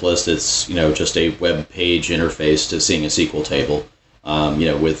very simplest, it's just a web page interface to seeing a SQL table.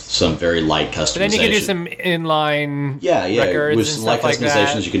 With some very light customization. But then you can do some inline records with and some stuff light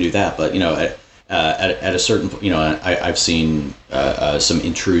customizations, that. You can do that. But at a certain point, I've seen some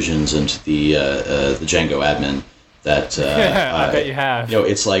intrusions into the Django admin that I bet you have.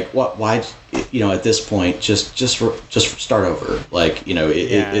 It's like what? Why? At this point, just start over.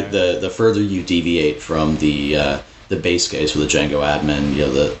 The further you deviate from the base case with the Django admin,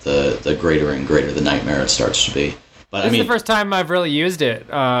 the greater and greater the nightmare it starts to be. But this is the first time I've really used it,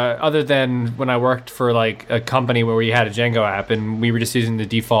 other than when I worked for a company where we had a Django app and we were just using the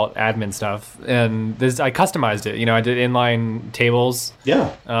default admin stuff. And I customized it. I did inline tables.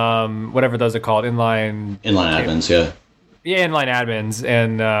 Yeah. Whatever those are called, inline admins. Yeah. Yeah, inline admins,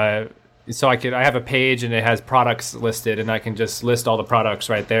 and so I have a page and it has products listed, and I can just list all the products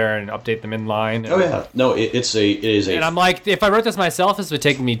right there and update them inline. Oh yeah, no, it is a. And I'm like, if I wrote this myself, this would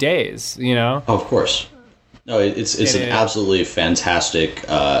take me days. Oh, of course. No, it's an absolutely fantastic,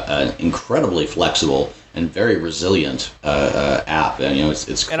 incredibly flexible, and very resilient app. And it's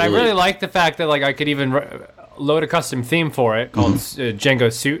clearly... And I really like the fact that I could even load a custom theme for it called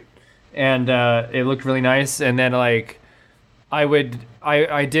Django Suit, and it looked really nice. And then I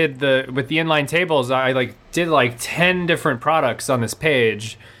did with the inline tables, I did 10 different products on this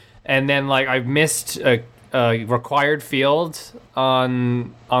page, and then I missed a required field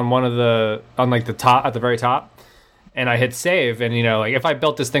on one of the the top at the very top, and I hit save, and if I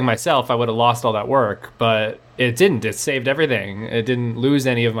built this thing myself, I would have lost all that work, but it didn't. It saved everything. It didn't lose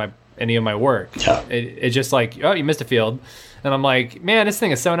any of my work. Yeah. It just oh, you missed a field, and I'm like, man, this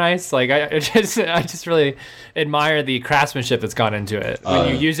thing is so nice. I just really admire the craftsmanship that's gone into it when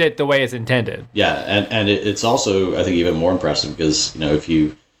you use it the way it's intended. Yeah, and it's also, I think, even more impressive because if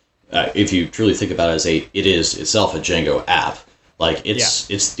you truly think about it as it is itself a Django app,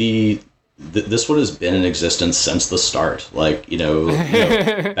 this one has been in existence since the start.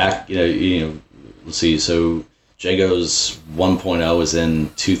 Back, let's see, so Django's 1.0 was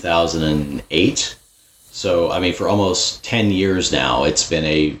in 2008. So, I mean, for almost 10 years now, it's been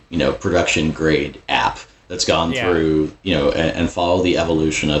a, production grade app that's gone through, and follow the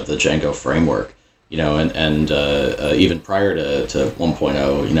evolution of the Django framework, and even prior to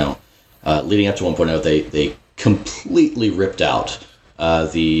 1.0, leading up to 1.0, they completely ripped out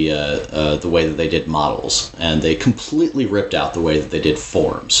the way that they did models, and they completely ripped out the way that they did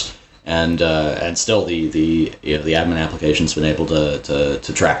forms. And still the admin application's been able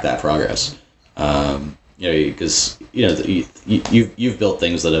to track that progress. Because you've built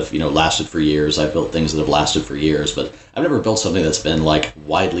things that have lasted for years. I've built things that have lasted for years, but I've never built something that's been like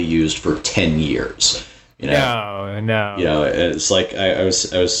widely used for 10 years. No. It's like I was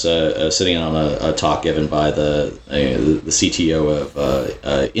sitting in on a talk given by the CTO of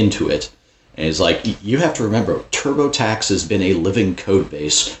Intuit, and he's like, you have to remember, TurboTax has been a living code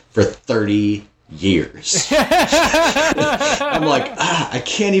base for 30 years. I'm like, I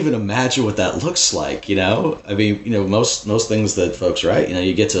can't even imagine what that looks like. I mean, most things that folks write,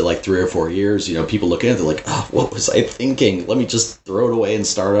 you get to like 3 or 4 years, people look at it, they're like, oh, what was I thinking? Let me just throw it away and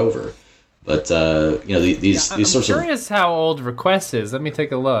start over. But these sorts of. I'm curious how old Request is. Let me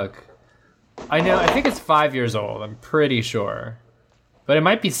take a look. I think it's 5 years old. I'm pretty sure, but it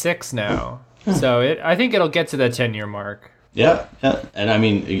might be 6 now. So I think it'll get to the 10-year mark. Yeah, and I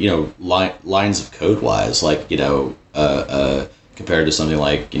mean, lines of code wise, like compared to something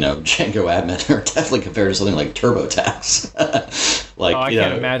like Django admin, or definitely compared to something like TurboTax. I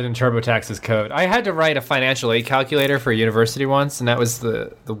can't imagine TurboTax's code. I had to write a financial aid calculator for university once, and that was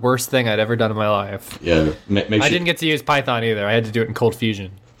the worst thing I'd ever done in my life. Yeah, I didn't get to use Python either. I had to do it in Cold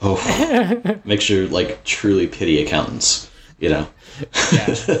Fusion. Oh, makes you like truly pity accountants. Yeah.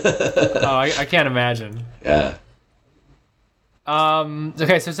 Oh, I can't imagine. Yeah.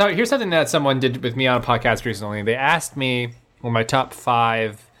 Okay, so here's something that someone did with me on a podcast recently. They asked me what my top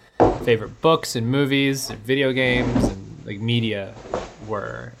 5 favorite books and movies and video games and like media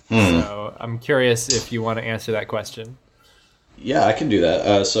were. So I'm curious if you want to answer that question. Yeah, I can do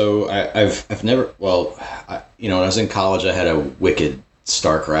that. So I've never, when I was in college, I had a wicked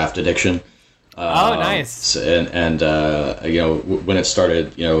StarCraft addiction. Oh, nice. And when it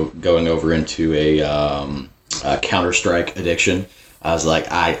started, going over into a Counter-Strike addiction, I was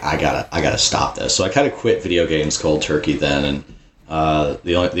like, I gotta stop this. So I kind of quit video games cold turkey then, and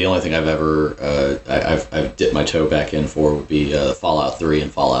the only thing I've ever I've dipped my toe back in for would be Fallout 3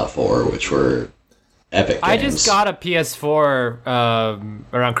 and Fallout 4, which were epic games. I just got a PS4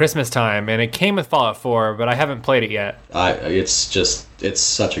 around Christmas time, and it came with Fallout 4, but I haven't played it yet. It's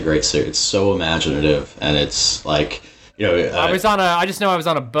such a great series. It's so imaginative, and it's like. I just know I was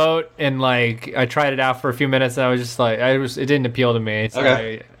on a boat, and like I tried it out for a few minutes, and I was just like, it didn't appeal to me. So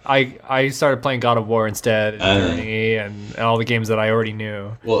okay. I started playing God of War instead, Journey, and all the games that I already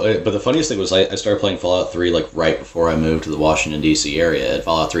knew. Well, but the funniest thing was I started playing Fallout 3 like right before I moved to the Washington D.C. area. And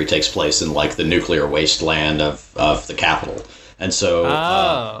Fallout 3 takes place in like the nuclear wasteland of the capital. And so,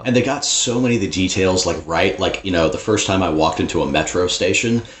 and they got so many of the details like right, like the first time I walked into a metro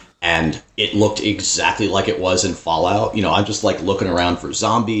station. And it looked exactly like it was in Fallout. I'm just like looking around for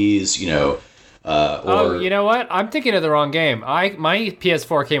zombies, you know what? I'm thinking of the wrong game. My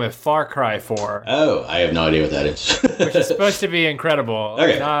PS4 came with Far Cry 4. Oh, I have no idea what that is. Which is supposed to be incredible.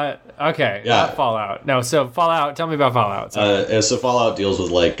 Okay. Not Fallout. No, so Fallout, tell me about Fallout. So Fallout deals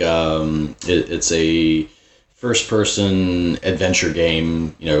with like, it's a first-person adventure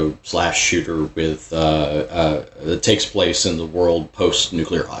game, / shooter with that takes place in the world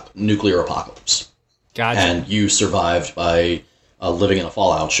post-nuclear apocalypse. Gotcha. And you survived by living in a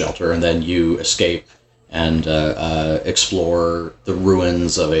fallout shelter, and then you escape and explore the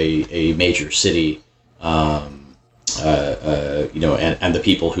ruins of a major city. And the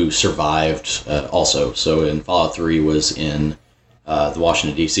people who survived also. So in Fallout 3 was in the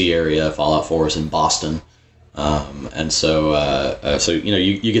Washington D.C. area. Fallout 4 is in Boston. And so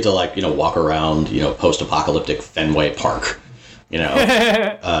you get to like, walk around, post-apocalyptic Fenway Park, you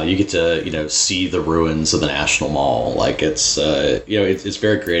get to, see the ruins of the National Mall. Like it's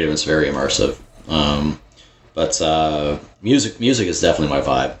very creative. It's very immersive. But music is definitely my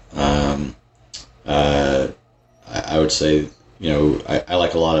vibe. I would say, I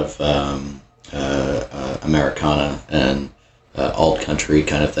like a lot of, Americana and, alt country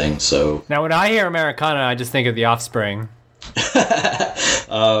kind of thing. So now, when I hear Americana, I just think of The Offspring.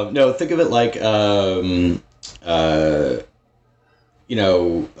 No, think of it like the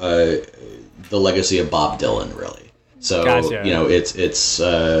legacy of Bob Dylan, really. So gotcha. It's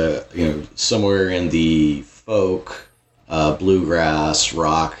somewhere in the folk, bluegrass,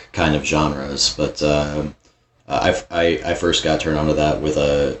 rock kind of genres. But I first got turned on to that with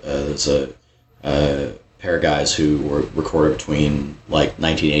there's a pair of guys who were recorded between like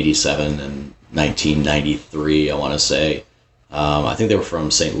 1987 and 1993, I want to say. I think they were from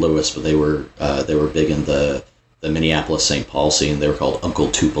St. Louis, but they were big in the Minneapolis St. Paul scene. They were called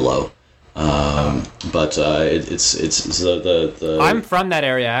Uncle Tupelo, But it's the I'm from that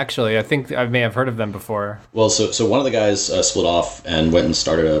area, actually. I think I may have heard of them before. well, so one of the guys split off and went and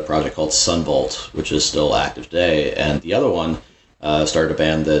started a project called Sunvolt, which is still active today, and the other one started a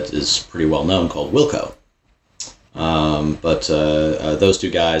band that is pretty well known called Wilco. But those two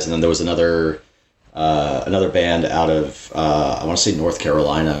guys, and then there was another band out of I want to say North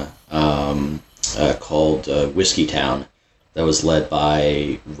Carolina called Whiskey Town. That was led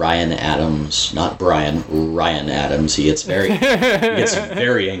by Ryan Adams, not Brian. Ryan Adams. He gets very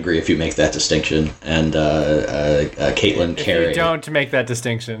angry if you make that distinction. And Caitlin Carey. If you don't make that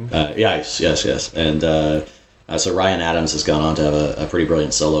distinction. Yes. And so Ryan Adams has gone on to have a pretty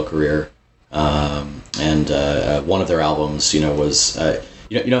brilliant solo career. And one of their albums, was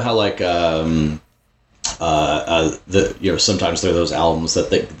you know how like sometimes there are those albums that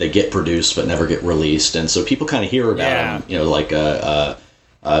they get produced but never get released, and so people kind of hear about them, like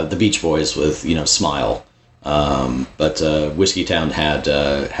the Beach Boys with Smile, but Whiskey Town had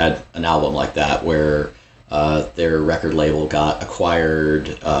an album like that where their record label got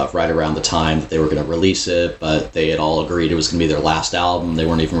acquired right around the time that they were going to release it, but they had all agreed it was going to be their last album. They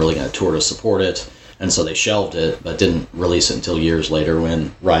weren't even really going to tour to support it. And so they shelved it, but didn't release it until years later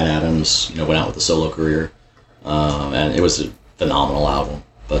when Ryan Adams, went out with a solo career. And it was a phenomenal album.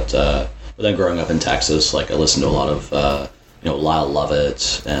 But then growing up in Texas, like I listened to a lot of, Lyle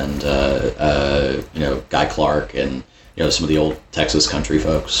Lovett and, Guy Clark and, some of the old Texas country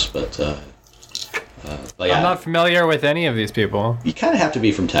folks. But yeah. I'm not familiar with any of these people. You kind of have to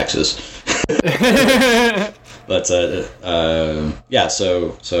be from Texas. But yeah,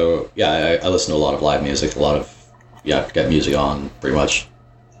 so yeah, I listen to a lot of live music, I've got music on pretty much,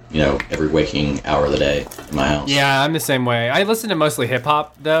 every waking hour of the day in my house. Yeah, I'm the same way. I listen to mostly hip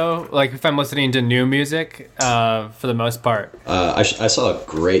hop though. Like if I'm listening to new music, for the most part. I saw a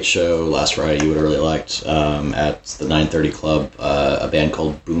great show last Friday you would have really liked at the 930 Club, a band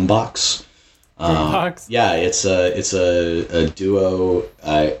called Boombox. Boombox? Yeah, it's a duo.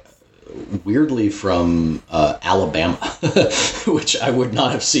 Weirdly from Alabama, which I would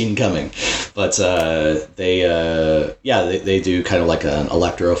not have seen coming, but they do kind of like an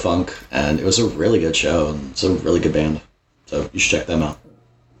electro funk, and it was a really good show, and it's a really good band, so you should check them out.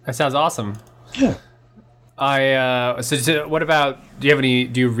 That sounds awesome. Yeah. So what about? Do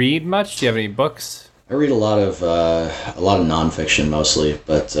you read much? Do you have any books? I read a lot of nonfiction mostly,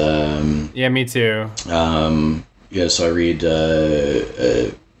 but yeah, me too. So I read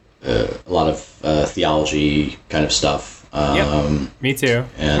a lot of theology kind of stuff. Me too.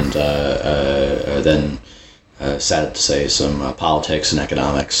 And then, sad to say, some politics and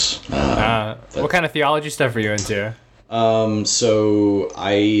economics. What kind of theology stuff are you into? So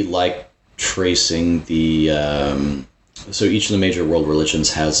I like tracing so each of the major world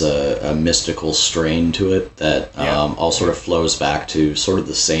religions has a mystical strain to it that all sort of flows back to sort of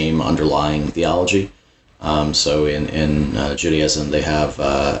the same underlying theology. So in Judaism, they have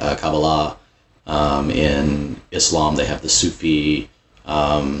Kabbalah. In Islam, they have the Sufi.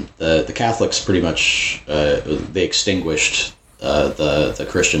 The Catholics pretty much they extinguished the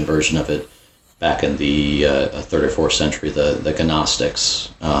Christian version of it back in the 3rd or 4th century, the Gnostics.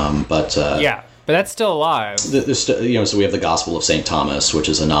 But that's still alive. So we have the Gospel of St. Thomas, which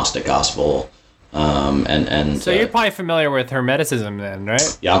is a Gnostic gospel. And so you're probably familiar with Hermeticism then,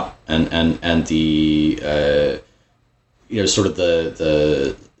 right? Yeah, and the sort of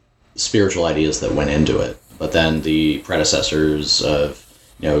the spiritual ideas that went into it, but then the predecessors of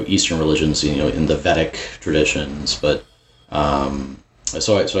Eastern religions, in the Vedic traditions, but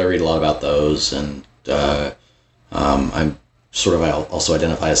so I read a lot about those, and I'm sort of, I also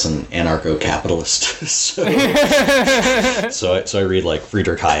identify as an anarcho-capitalist. so I read like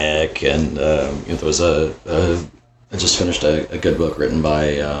Friedrich Hayek, and there was I just finished a good book written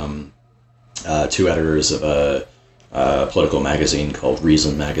by two editors of a political magazine called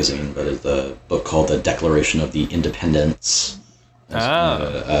Reason Magazine, but it's a book called The Declaration of the Independents,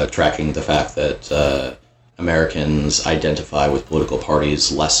 tracking the fact that Americans identify with political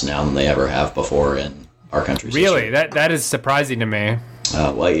parties less now than they ever have before in our country's Really? history. That is surprising to me.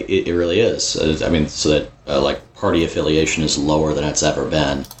 Well, it really is. I mean, so that like party affiliation is lower than it's ever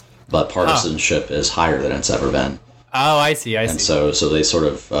been, but partisanship is higher than it's ever been. Oh, I see. And so they sort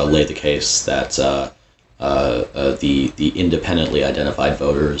of lay the case that the independently identified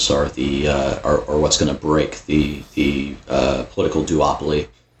voters are are what's going to break the political duopoly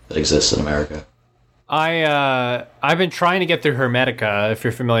that exists in America. I've been trying to get through Hermetica, if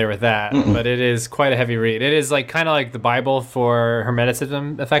you're familiar with that, but it is quite a heavy read. It is like kind of like the Bible for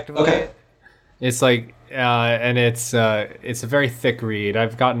Hermeticism, effectively. Okay. It's like, and it's a very thick read.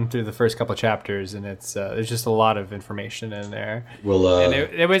 I've gotten through the first couple of chapters, and it's there's just a lot of information in there. Well,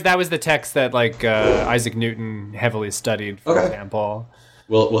 and that was the text that like Isaac Newton heavily studied, for example.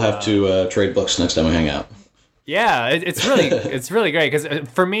 We'll have to trade books next time we hang out. Yeah, it's really great because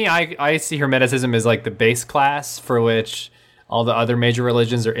for me, I see Hermeticism as like the base class for which all the other major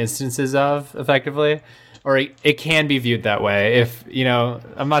religions are instances of, effectively. Or it can be viewed that way. If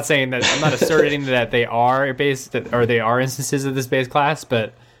I'm not saying that, I'm not asserting that they are they are instances of this base class,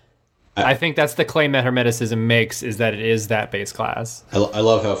 but I think that's the claim that Hermeticism makes, is that it is that base class. I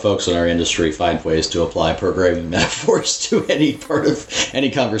love how folks in our industry find ways to apply programming metaphors to any part of any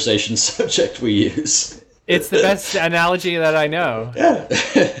conversation subject we use. It's the best analogy that I know. Yeah.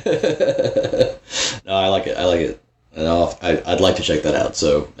 No, I like it. And I'd like to check that out.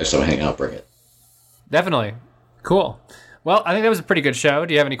 So next time I hang out, bring it. Definitely. Cool. Well, I think that was a pretty good show.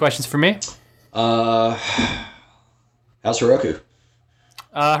 Do you have any questions for me? How's Heroku?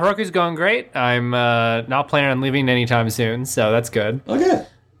 Heroku's going great. I'm not planning on leaving anytime soon, so that's good. Okay.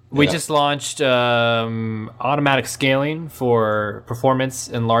 We just launched automatic scaling for performance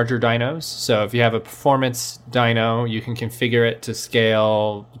in larger dynos. So if you have a performance dyno, you can configure it to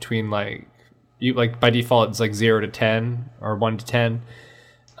scale between by default it's like 0 to 10 or 1 to 10.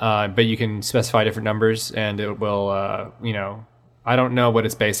 But you can specify different numbers, and it will, I don't know what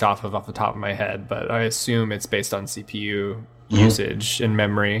it's based off the top of my head, but I assume it's based on CPU usage and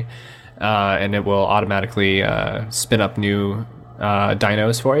memory, and it will automatically spin up new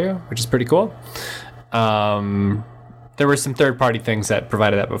dynos for you, which is pretty cool. There were some third-party things that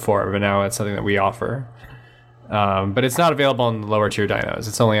provided that before, but now it's something that we offer. But it's not available on the lower tier dynos.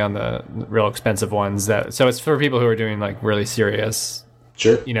 It's only on the real expensive ones. So it's for people who are doing like really serious.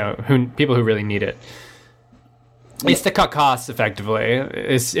 Sure. People who really need it. It's to cut costs effectively.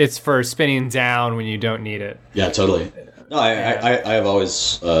 It's for spinning down when you don't need it. Yeah, totally. No, I have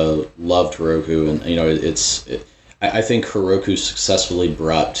always loved Heroku, and I think Heroku successfully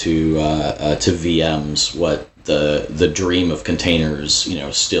brought to VMs what the dream of containers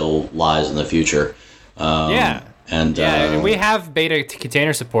still lies in the future. And we have beta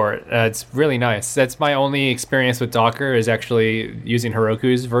container support. It's really nice. That's my only experience with Docker, is actually using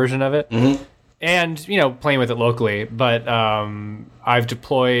Heroku's version of it, and playing with it locally. But I've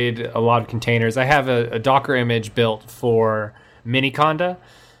deployed a lot of containers. I have a Docker image built for Miniconda,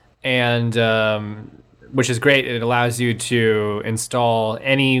 and which is great. It allows you to install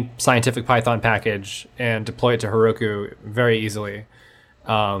any scientific Python package and deploy it to Heroku very easily.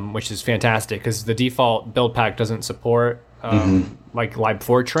 Which is fantastic because the default build pack doesn't support like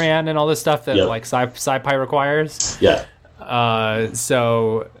libfortran and all this stuff that like SciPy requires. Yeah.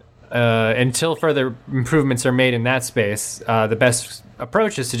 So until further improvements are made in that space, the best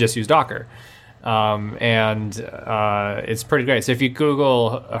approach is to just use Docker. And it's pretty great. So if you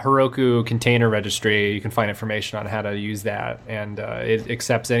Google Heroku container registry, you can find information on how to use that, and it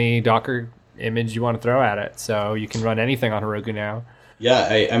accepts any Docker image you want to throw at it. So you can run anything on Heroku now.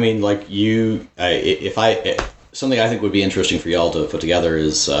 Yeah, I mean, like something I think would be interesting for y'all to put together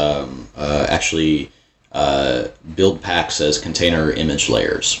is actually build packs as container image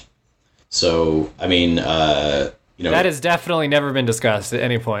layers. So, I mean, that has definitely never been discussed at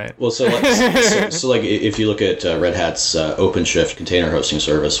any point. Well, so like if you look at Red Hat's OpenShift container hosting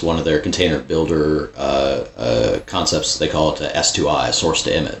service, one of their container builder concepts, they call it S2I, source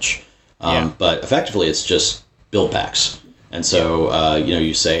to image. But effectively, it's just build packs. And so,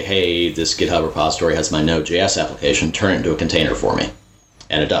 you say, hey, this GitHub repository has my Node.js application, turn it into a container for me.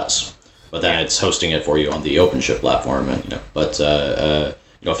 And it does. But then it's hosting it for you on the OpenShift platform. And,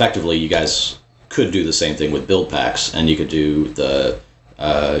 effectively, you guys could do the same thing with build packs. And you could do the,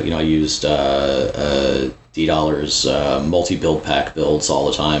 I used $D multi-build pack builds all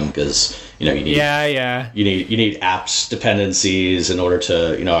the time because, you need you need apps dependencies in order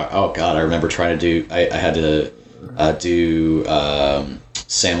to, oh, God, I remember trying to do, I had to do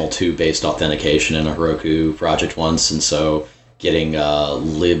SAML2 based authentication in a Heroku project once, and so getting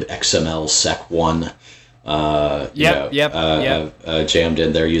libxml sec1 jammed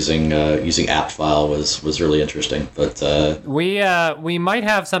in there using apt file was really interesting. But we might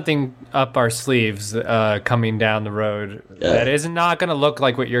have something up our sleeves coming down the road that is not going to look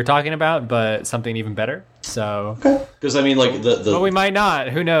like what you're talking about, but something even better. So, because I mean, like but we might not.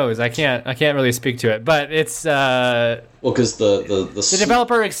 Who knows? I can't really speak to it. But it's because the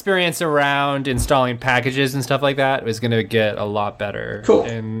developer experience around installing packages and stuff like that is going to get a lot better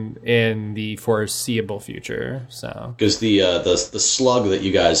in the foreseeable future. So, because the slug that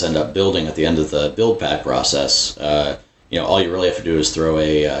you guys end up building at the end of the build pack process, all you really have to do is throw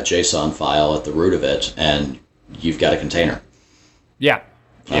a JSON file at the root of it, and you've got a container. Yeah.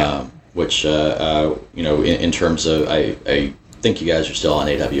 Which in terms of, I think you guys are still on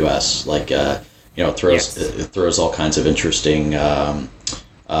AWS. Like it throws all kinds of interesting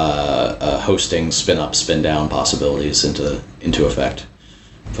hosting spin up, spin down possibilities into effect.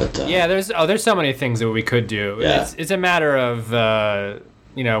 But there's so many things that we could do. Yeah. It's a matter of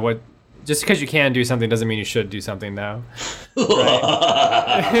what. Just because you can do something doesn't mean you should do something, though.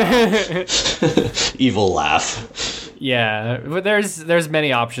 Evil laugh. Yeah, but there's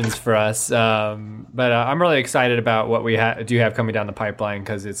many options for us. But I'm really excited about what we do have coming down the pipeline,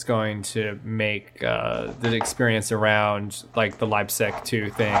 because it's going to make the experience around like the libsec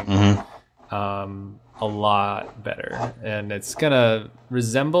 2 thing a lot better, and it's gonna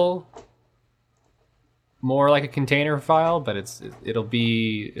resemble more like a container file, but it'll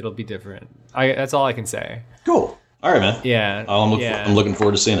be different. That's all I can say. Cool. All right, man. Yeah. I'm looking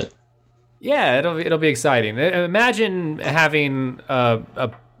forward to seeing it. Yeah, it'll be exciting. Imagine having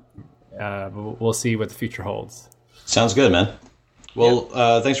we'll see what the future holds. Sounds good, man.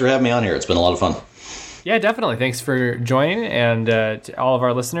 Well, thanks for having me on here. It's been a lot of fun. Yeah, definitely. Thanks for joining, and to all of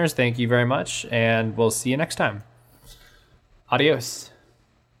our listeners, thank you very much, and we'll see you next time. Adios.